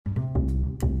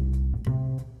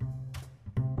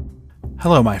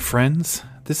Hello, my friends.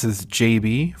 This is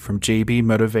JB from JB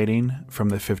Motivating from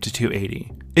the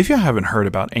 5280. If you haven't heard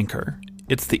about Anchor,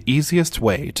 it's the easiest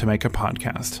way to make a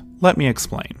podcast. Let me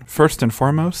explain. First and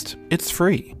foremost, it's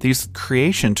free. These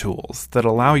creation tools that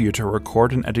allow you to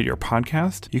record and edit your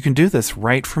podcast, you can do this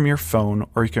right from your phone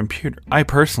or your computer. I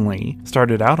personally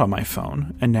started out on my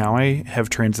phone, and now I have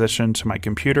transitioned to my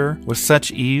computer with such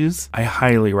ease. I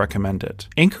highly recommend it.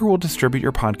 Anchor will distribute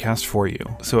your podcast for you,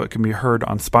 so it can be heard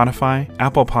on Spotify,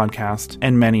 Apple Podcast,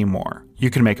 and many more. You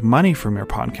can make money from your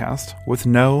podcast with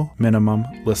no minimum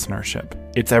listenership.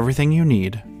 It's everything you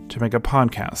need to make a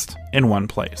podcast in one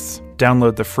place.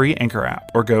 Download the free Anchor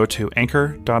app or go to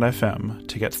anchor.fm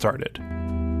to get started.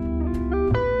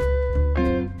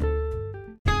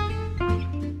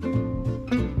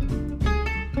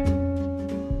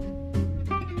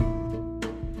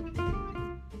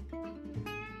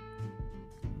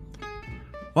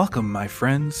 Welcome, my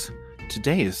friends.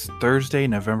 Today is Thursday,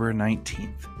 November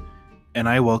 19th. And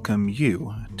I welcome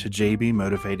you to JB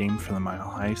Motivating from the Mile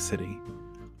High City.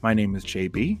 My name is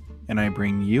JB, and I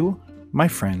bring you, my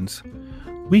friends,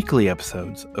 weekly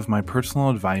episodes of my personal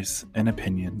advice and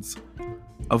opinions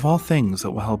of all things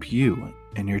that will help you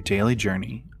in your daily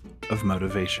journey of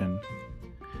motivation.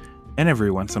 And every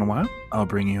once in a while, I'll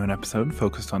bring you an episode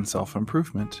focused on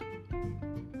self-improvement.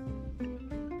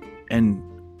 And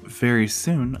very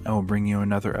soon, I will bring you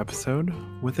another episode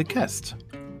with a guest,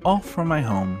 all from my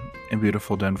home in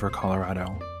beautiful Denver,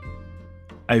 Colorado.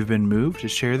 I've been moved to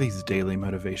share these daily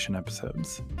motivation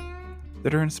episodes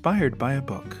that are inspired by a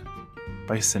book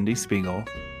by Cindy Spiegel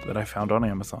that I found on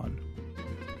Amazon,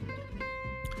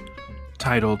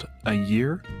 titled A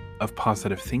Year of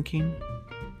Positive Thinking,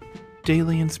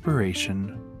 Daily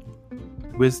Inspiration,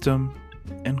 Wisdom,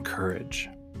 and Courage.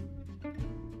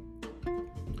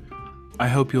 I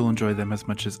hope you'll enjoy them as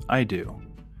much as I do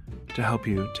to help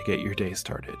you to get your day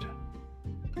started.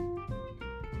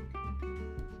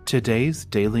 Today's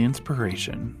daily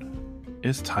inspiration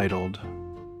is titled,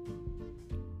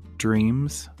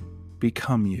 Dreams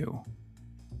Become You.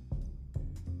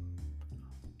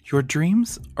 Your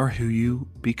dreams are who you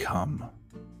become.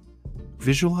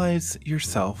 Visualize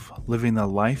yourself living the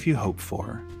life you hope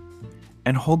for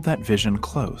and hold that vision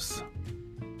close.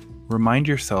 Remind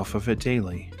yourself of it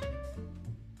daily.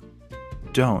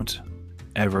 Don't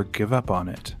ever give up on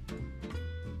it.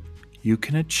 You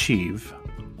can achieve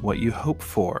what you hope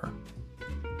for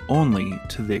only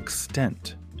to the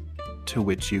extent to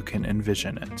which you can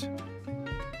envision it.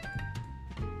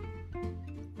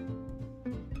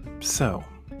 So,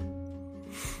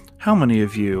 how many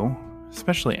of you,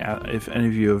 especially if any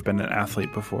of you have been an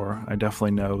athlete before, I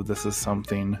definitely know this is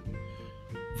something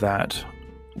that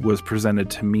was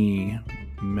presented to me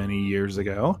many years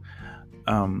ago,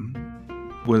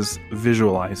 was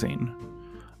visualizing.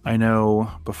 I know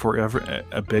before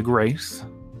a big race,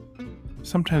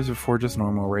 sometimes before just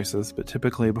normal races, but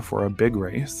typically before a big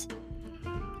race,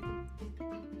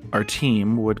 our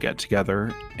team would get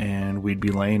together and we'd be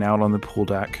laying out on the pool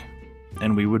deck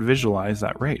and we would visualize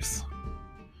that race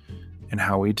and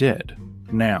how we did.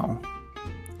 Now,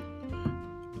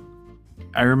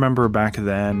 I remember back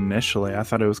then, initially, I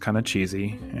thought it was kind of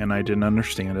cheesy and I didn't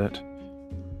understand it.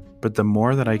 But the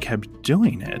more that I kept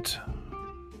doing it,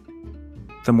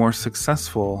 the more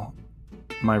successful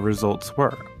my results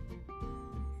were.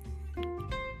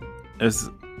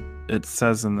 As it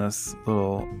says in this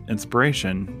little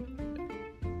inspiration,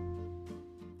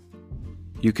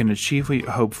 you can achieve what you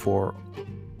hope for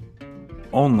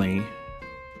only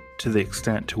to the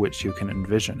extent to which you can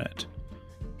envision it.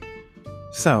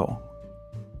 So,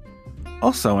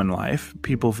 also in life,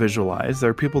 people visualize.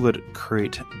 There are people that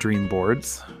create dream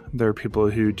boards. There are people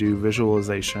who do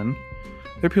visualization.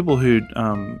 There are people who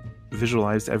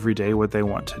visualize every day what they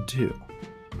want to do.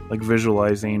 Like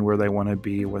visualizing where they want to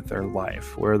be with their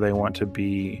life, where they want to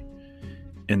be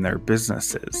in their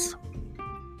businesses,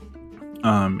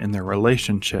 in their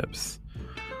relationships,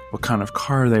 what kind of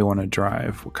car they want to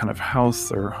drive, what kind of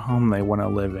house or home they want to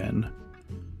live in.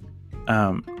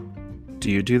 Do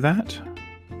you do that?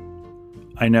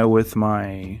 I know with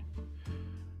my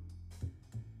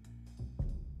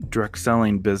direct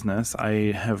selling business,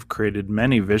 I have created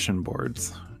many vision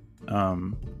boards,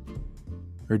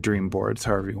 or dream boards,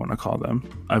 however you want to call them.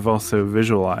 I've also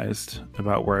visualized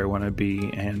about where I want to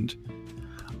be, and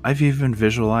I've even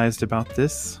visualized about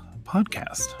this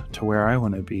podcast to where I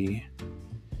want to be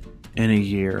in a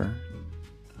year.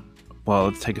 Well,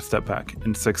 let's take a step back.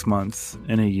 In 6 months,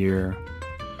 in a year,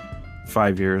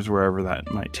 5 years, wherever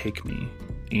that might take me.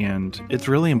 And it's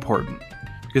really important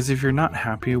because if you're not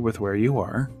happy with where you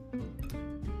are,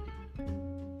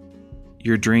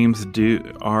 Your dreams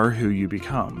are who you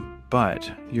become,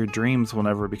 but your dreams will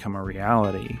never become a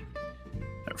reality.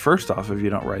 First off, if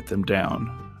you don't write them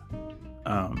down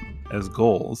as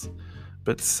goals.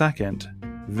 But second,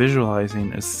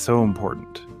 visualizing is so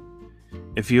important.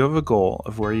 If you have a goal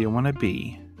of where you want to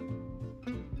be,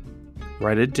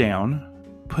 write it down,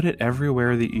 put it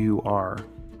everywhere that you are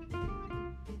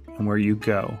and where you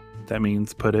go. That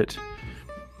means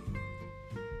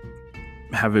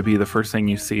have it be the first thing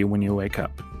you see when you wake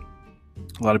up.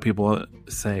 A lot of people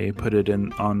say put it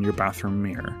on your bathroom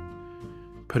mirror,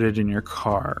 put it in your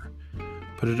car,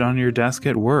 put it on your desk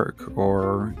at work,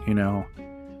 or,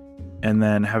 and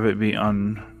then have it be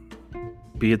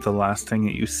it the last thing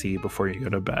that you see before you go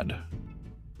to bed.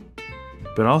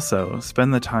 But also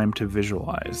spend the time to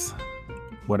visualize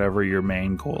whatever your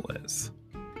main goal is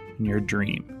in your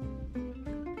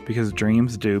dream, because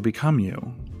dreams do become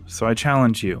you. So I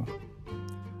challenge you.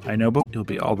 I know, but you'll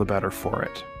be all the better for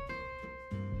it.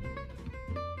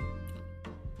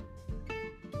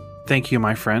 Thank you,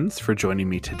 my friends, for joining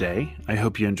me today. I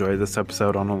hope you enjoyed this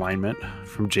episode on alignment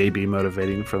from JB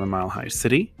Motivating for the Mile High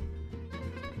City.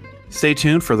 Stay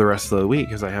tuned for the rest of the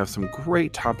week, as I have some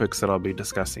great topics that I'll be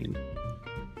discussing.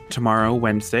 Tomorrow,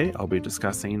 Wednesday, I'll be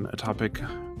discussing a topic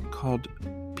called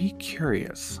Be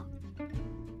Curious.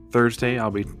 Thursday, I'll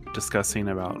be discussing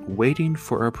about waiting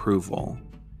for approval.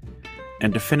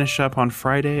 And to finish up on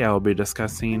Friday, I'll be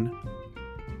discussing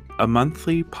a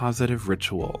monthly positive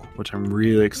ritual, which I'm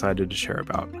really excited to share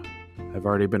about. I've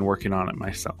already been working on it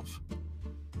myself.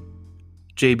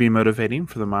 JB Motivating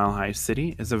for the Mile High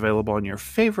City is available on your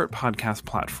favorite podcast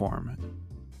platform,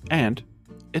 and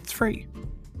it's free.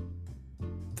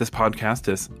 This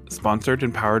podcast is sponsored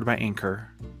and powered by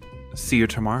Anchor. See you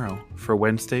tomorrow for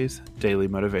Wednesday's Daily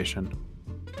Motivation.